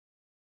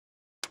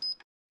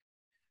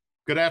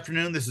Good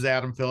afternoon. This is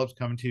Adam Phillips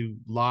coming to you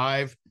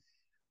live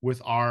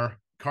with our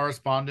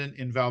correspondent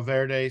in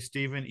Valverde,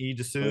 Stephen E.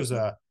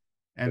 D'Souza.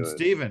 And Good.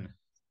 Stephen,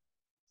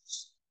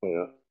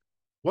 Yeah.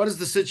 what is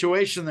the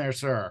situation there,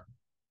 sir?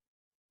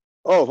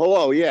 Oh,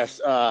 hello. Yes.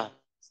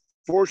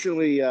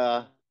 Fortunately,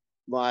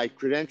 my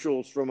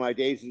credentials from my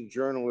days as a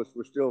journalist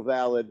were still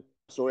valid.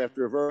 So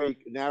after a very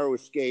narrow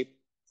escape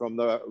from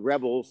the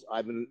rebels,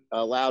 I've been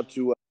allowed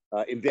to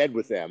embed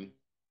with them.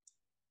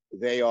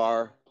 They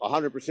are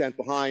 100%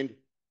 behind,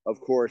 of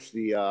course,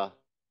 the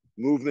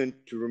movement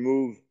to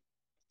remove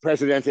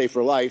Presidente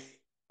for life,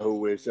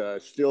 who is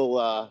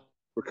still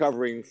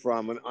recovering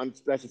from an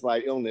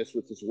unspecified illness,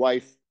 with his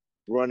wife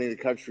running the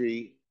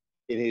country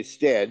in his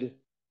stead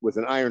with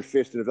an iron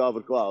fist and a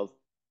velvet glove.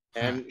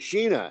 And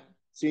Sheena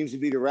seems to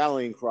be the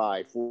rallying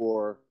cry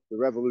for the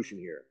revolution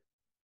here.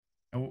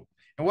 And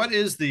what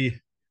is the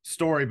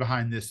story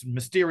behind this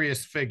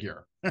mysterious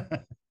figure?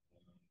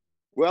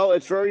 Well,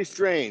 it's very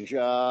strange.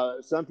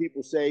 Some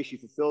people say she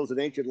fulfills an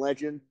ancient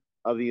legend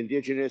of the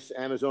indigenous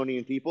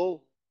Amazonian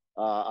people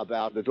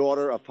about the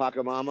daughter of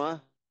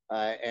Pachamama,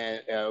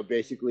 and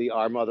basically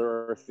our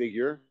Mother Earth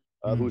figure,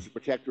 who's a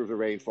protector of the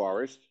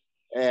rainforest.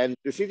 And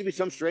there seems to be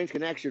some strange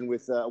connection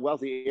with a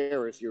wealthy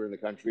heiress here in the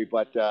country,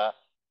 but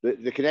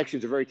the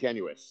connections are very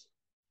tenuous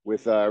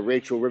with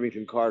Rachel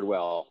Remington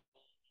Cardwell,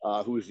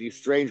 who is the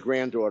strange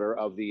granddaughter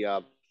of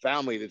the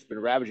family that's been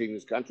ravaging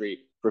this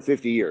country for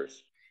 50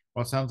 years.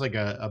 Well, it sounds like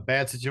a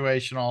bad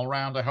situation all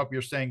around. I hope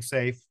you're staying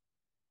safe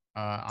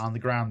on the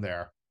ground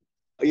there.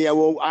 Yeah,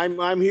 well,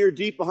 I'm here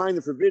deep behind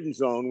the forbidden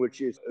zone,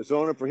 which is a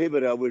zona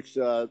prohibita, which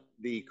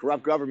the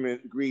corrupt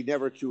government agreed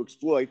never to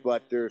exploit.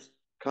 But there's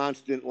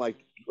constant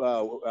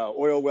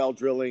oil well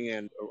drilling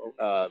and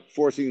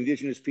forcing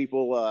indigenous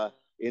people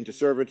into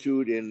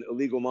servitude in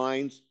illegal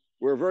mines.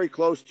 We're very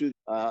close to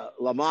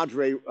La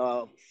Madre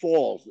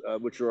Falls,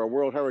 which are a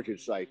World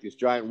Heritage Site. This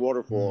giant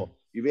waterfall.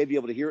 You may be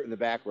able to hear it in the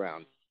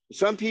background.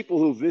 Some people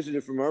who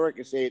visited from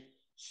America say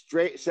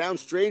it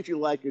sounds strangely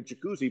like a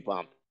jacuzzi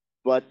pump,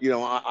 but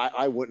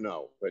I wouldn't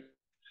know. But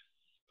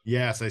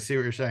Yes, I see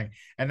what you're saying.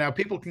 And now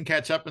people can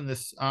catch up in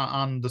this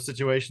on the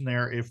situation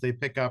there if they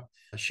pick up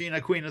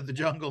Sheena Queen of the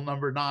Jungle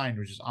 #9,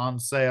 which is on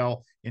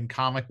sale in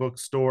comic book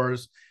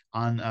stores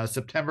on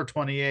September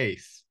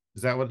 28th.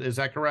 Is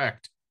that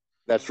correct?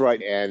 that's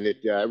right, and it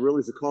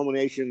really is a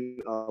culmination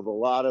of a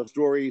lot of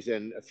stories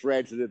and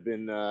threads that have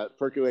been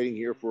percolating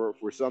here for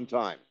some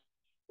time.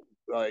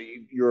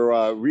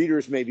 Your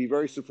readers may be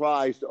very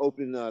surprised to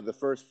open the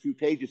first few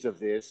pages of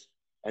this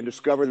and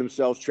discover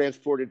themselves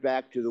transported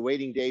back to the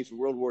waiting days of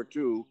World War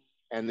II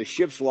and the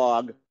ship's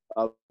log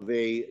of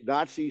a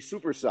Nazi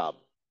super sub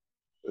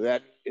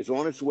that is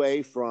on its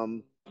way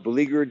from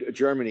beleaguered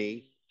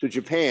Germany to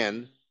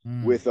Japan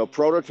with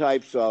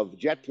prototypes of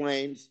jet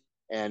planes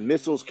and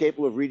missiles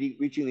capable of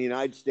reaching the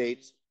United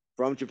States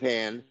from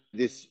Japan.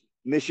 This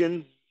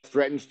mission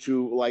threatens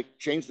to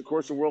change the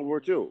course of World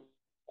War II.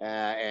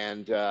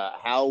 And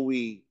how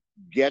we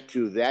get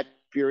to that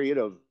period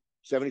of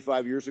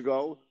 75 years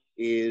ago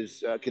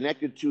is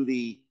connected to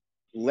the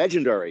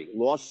legendary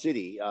lost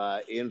city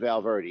in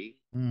Valverde,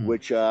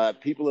 which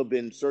people have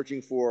been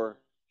searching for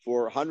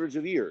hundreds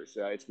of years.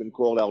 It's been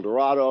called El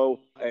Dorado.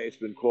 It's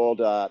been called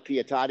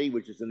Pietati,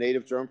 which is the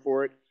native term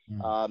for it.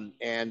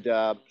 And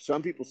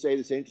some people say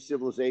this ancient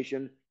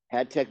civilization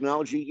had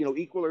technology,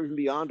 equal or even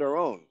beyond our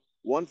own.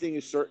 One thing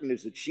is certain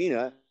is that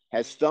Sheena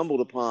has stumbled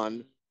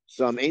upon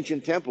some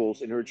ancient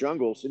temples in her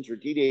jungle since her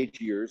teenage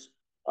years,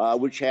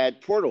 which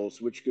had portals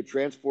which could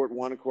transport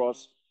one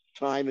across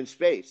time and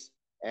space.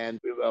 And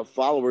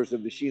followers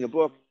of the Sheena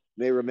book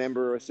may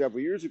remember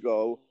several years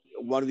ago,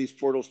 one of these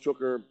portals took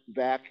her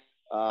back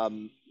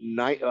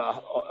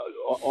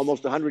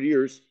almost 100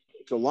 years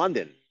to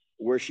London,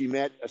 where she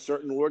met a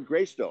certain Lord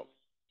Greystoke.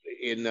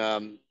 In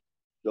The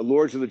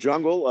Lords of the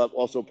Jungle,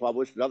 also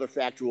published, another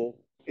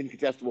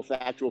incontestable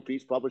factual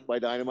piece published by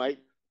Dynamite,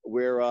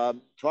 where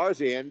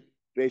Tarzan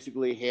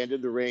basically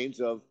handed the reins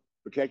of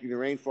protecting the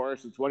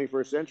rainforest in the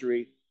 21st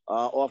century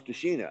off to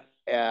Sheena.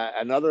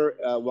 Another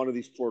one of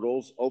these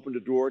portals opened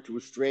a door to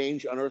a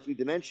strange, unearthly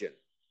dimension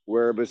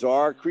where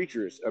bizarre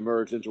creatures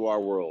emerged into our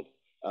world,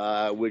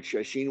 which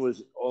Sheena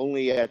was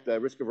only at the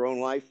risk of her own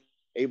life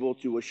able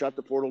to shut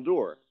the portal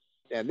door.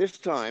 And this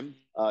time,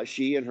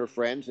 she and her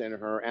friends and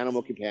her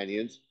animal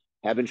companions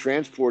have been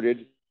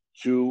transported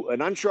to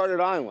an uncharted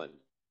island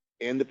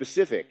in the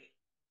Pacific,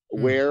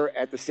 where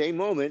at the same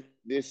moment,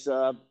 this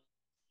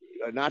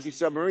Nazi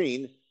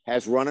submarine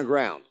has run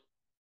aground.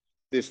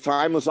 This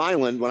timeless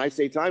island, when I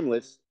say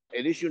timeless,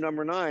 in issue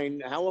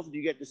 #9, how often do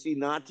you get to see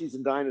Nazis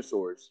and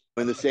dinosaurs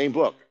in the same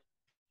book?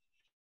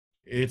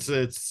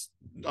 It's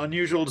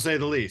unusual to say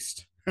the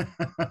least.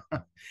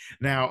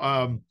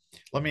 Now,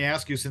 let me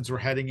ask you, since we're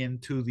heading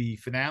into the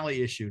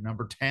finale issue,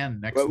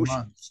 #10, next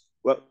month.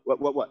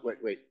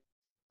 Wait.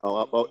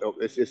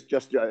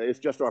 It's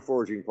just our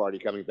foraging party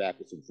coming back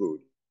with some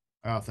food.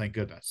 Oh, thank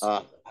goodness.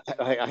 I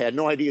had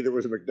no idea there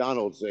was a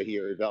McDonald's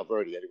here in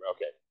Valverde. Anyway,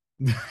 okay.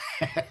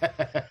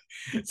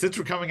 Since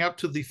we're coming up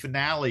to the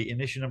finale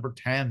in issue number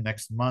 10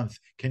 next month,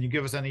 can you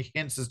give us any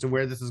hints as to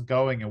where this is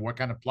going and what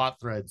kind of plot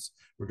threads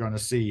we're going to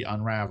see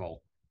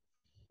unravel?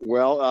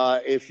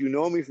 Well, if you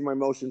know me from my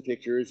motion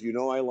pictures, you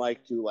know I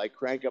like to like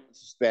crank up the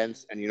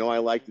suspense, and you know I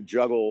like to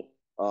juggle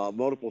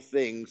multiple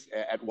things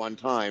at one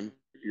time.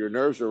 Your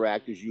nerves are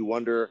racked as you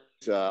wonder: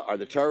 are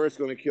the terrorists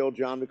going to kill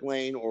John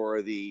McClane, or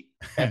are the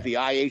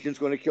FBI agents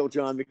going to kill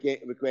John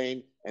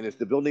McClane? And is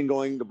the building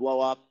going to blow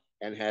up?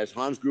 And has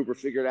Hans Gruber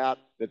figured out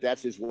that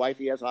that's his wife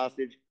he has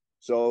hostage?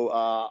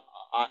 So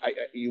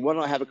you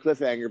want to have a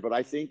cliffhanger, but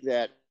I think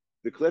that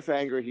the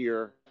cliffhanger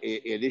here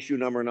in issue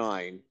number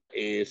 9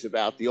 is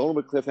about the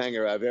ultimate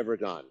cliffhanger I've ever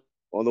done.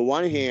 On the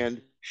one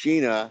hand,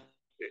 Sheena,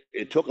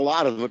 it took a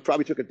lot of them. It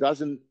probably took a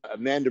dozen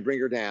men to bring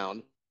her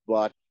down,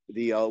 but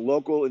the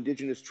local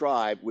indigenous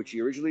tribe, which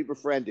she originally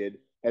befriended,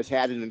 has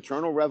had an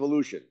internal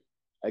revolution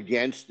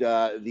against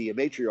the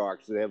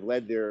matriarchs that have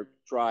led their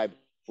tribe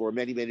for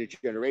many, many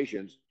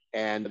generations.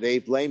 And they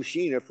blame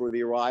Sheena for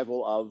the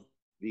arrival of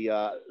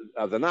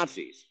the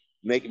Nazis,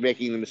 making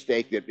the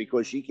mistake that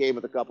because she came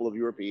with a couple of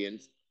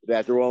Europeans,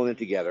 that they're all in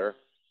together.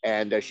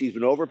 And she's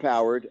been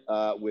overpowered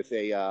with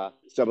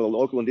some of the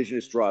local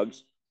indigenous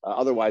drugs.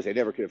 Otherwise, they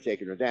never could have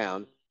taken her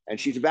down. And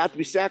she's about to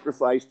be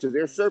sacrificed to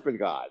their Serpent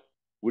God,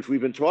 which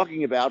we've been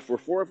talking about for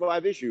 4 or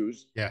 5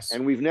 issues, Yes.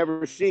 and we've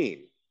never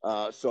seen.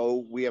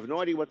 So we have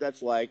no idea what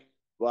that's like.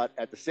 But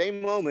at the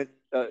same moment,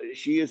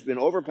 she has been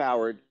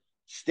overpowered,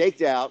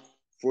 staked out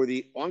for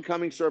the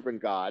oncoming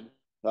Serpent God,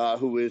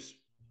 who is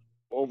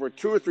over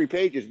 2 or 3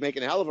 pages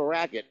making a hell of a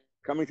racket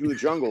coming through the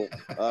jungle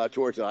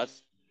towards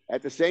us.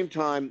 At the same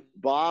time,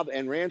 Bob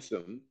and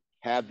Ransom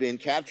have been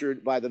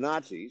captured by the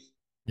Nazis.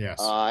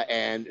 Yes.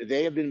 And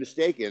they have been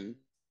mistaken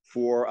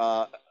for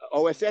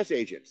OSS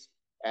agents.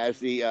 As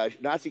the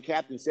Nazi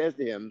captain says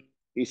to him,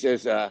 he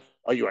says, are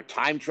you a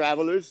time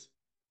travelers?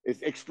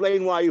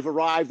 Explain why you've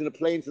arrived in a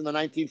plane from the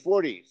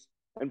 1940s.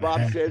 And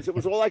Bob says, it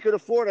was all I could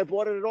afford. I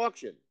bought it at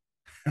auction.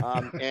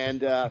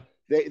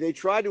 They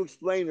try to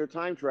explain their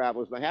time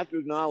travelers. And I have to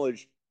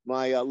acknowledge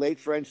my late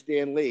friend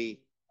Stan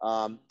Lee.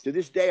 To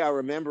this day, I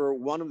remember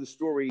one of the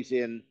stories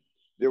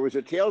there was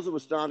a Tales of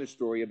Astonished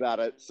story about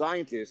a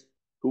scientist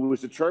who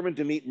was determined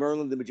to meet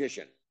Merlin the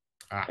magician.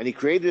 And he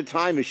created a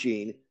time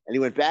machine, and he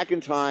went back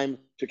in time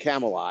to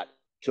Camelot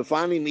to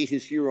finally meet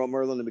his hero,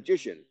 Merlin the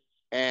magician.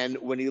 And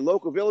when the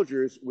local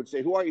villagers would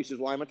say, who are you? He says,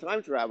 well, I'm a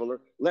time traveler.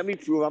 Let me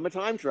prove I'm a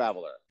time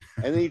traveler.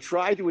 And then he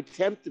tried to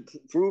attempt to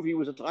prove he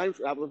was a time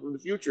traveler from the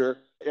future.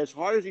 As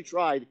hard as he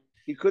tried,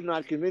 he could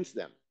not convince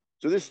them.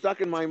 So this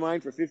stuck in my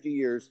mind for 50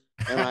 years,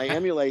 and I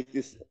emulate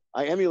this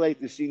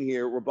scene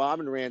here where Bob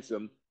and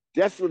Ransom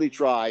desperately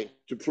try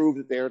to prove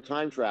that they are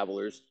time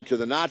travelers to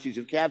the Nazis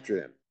who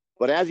captured them.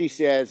 But as he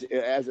says,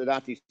 as the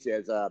Nazi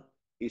says,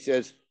 he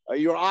says,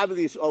 you're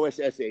obviously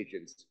OSS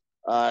agents.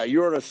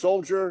 You're a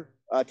soldier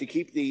to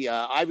keep the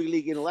Ivy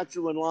League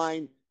intellectual in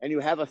line, and you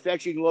have a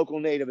fetching local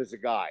native as a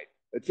guide,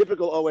 a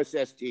typical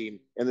OSS team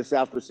in the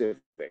South Pacific.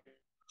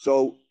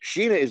 So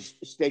Sheena is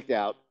staked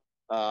out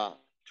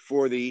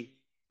for the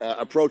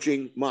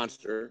approaching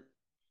monster.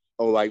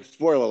 Oh, like,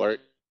 spoiler alert.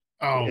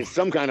 Oh. It's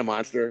some kind of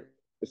monster.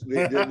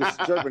 The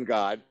Serpent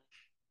God.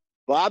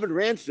 Bob and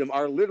Ransom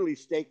are literally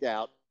staked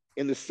out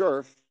in the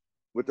surf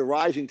with the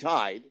rising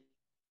tide.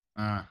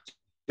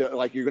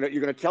 Like, you're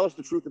gonna tell us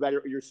the truth about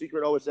your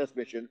secret OSS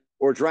mission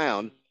or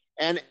drown.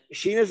 And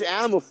Sheena's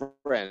animal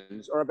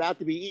friends are about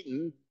to be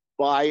eaten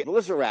by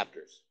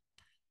velociraptors.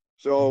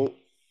 So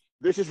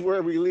this is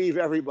where we leave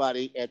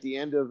everybody at the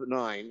end of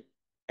 9.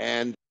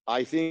 And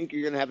I think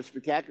you're gonna have a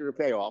spectacular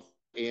payoff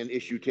in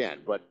issue 10.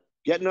 But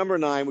get number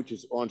 9, which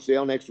is on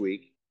sale next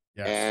week.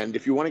 Yes. And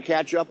if you want to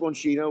catch up on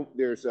Sheena,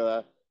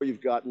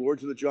 you've got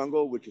Lords of the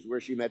Jungle, which is where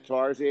she met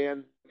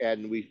Tarzan,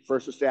 and we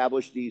first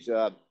established these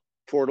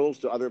portals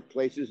to other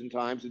places and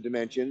times and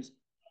dimensions.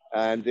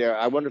 And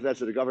I wonder if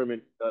that's a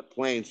government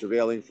plane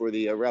surveilling for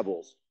the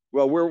rebels.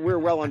 Well, we're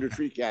well under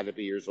tree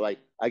canopy here, so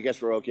I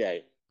guess we're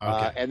okay.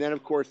 And then,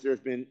 of course,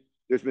 there's been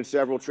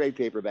several trade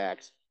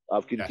paperbacks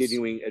of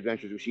continuing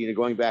adventures with Sheena,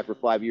 going back for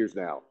 5 years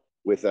now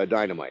with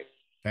Dynamite.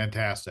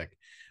 Fantastic.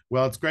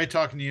 Well, it's great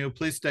talking to you.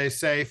 Please stay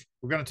safe.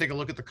 We're going to take a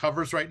look at the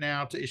covers right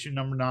now to issue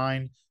number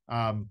 9.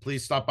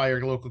 Please stop by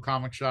your local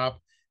comic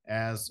shop.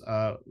 As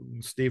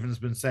Stephen's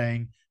been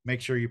saying, make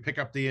sure you pick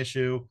up the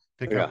issue,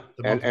 pick up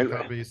the multiple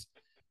copies.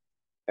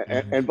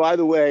 And by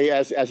the way,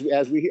 as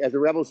the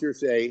rebels here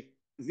say,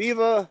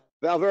 Viva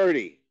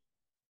Valverde.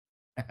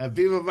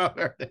 Viva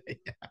Valverde.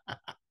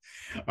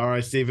 All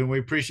right, Stephen, we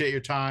appreciate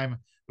your time.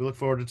 We look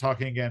forward to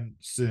talking again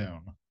soon.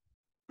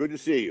 Good to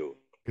see you.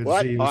 Good to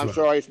see you. I'm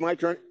sorry, it's my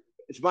turn.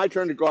 It's my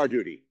turn to guard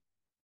duty.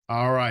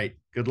 All right.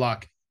 Good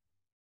luck.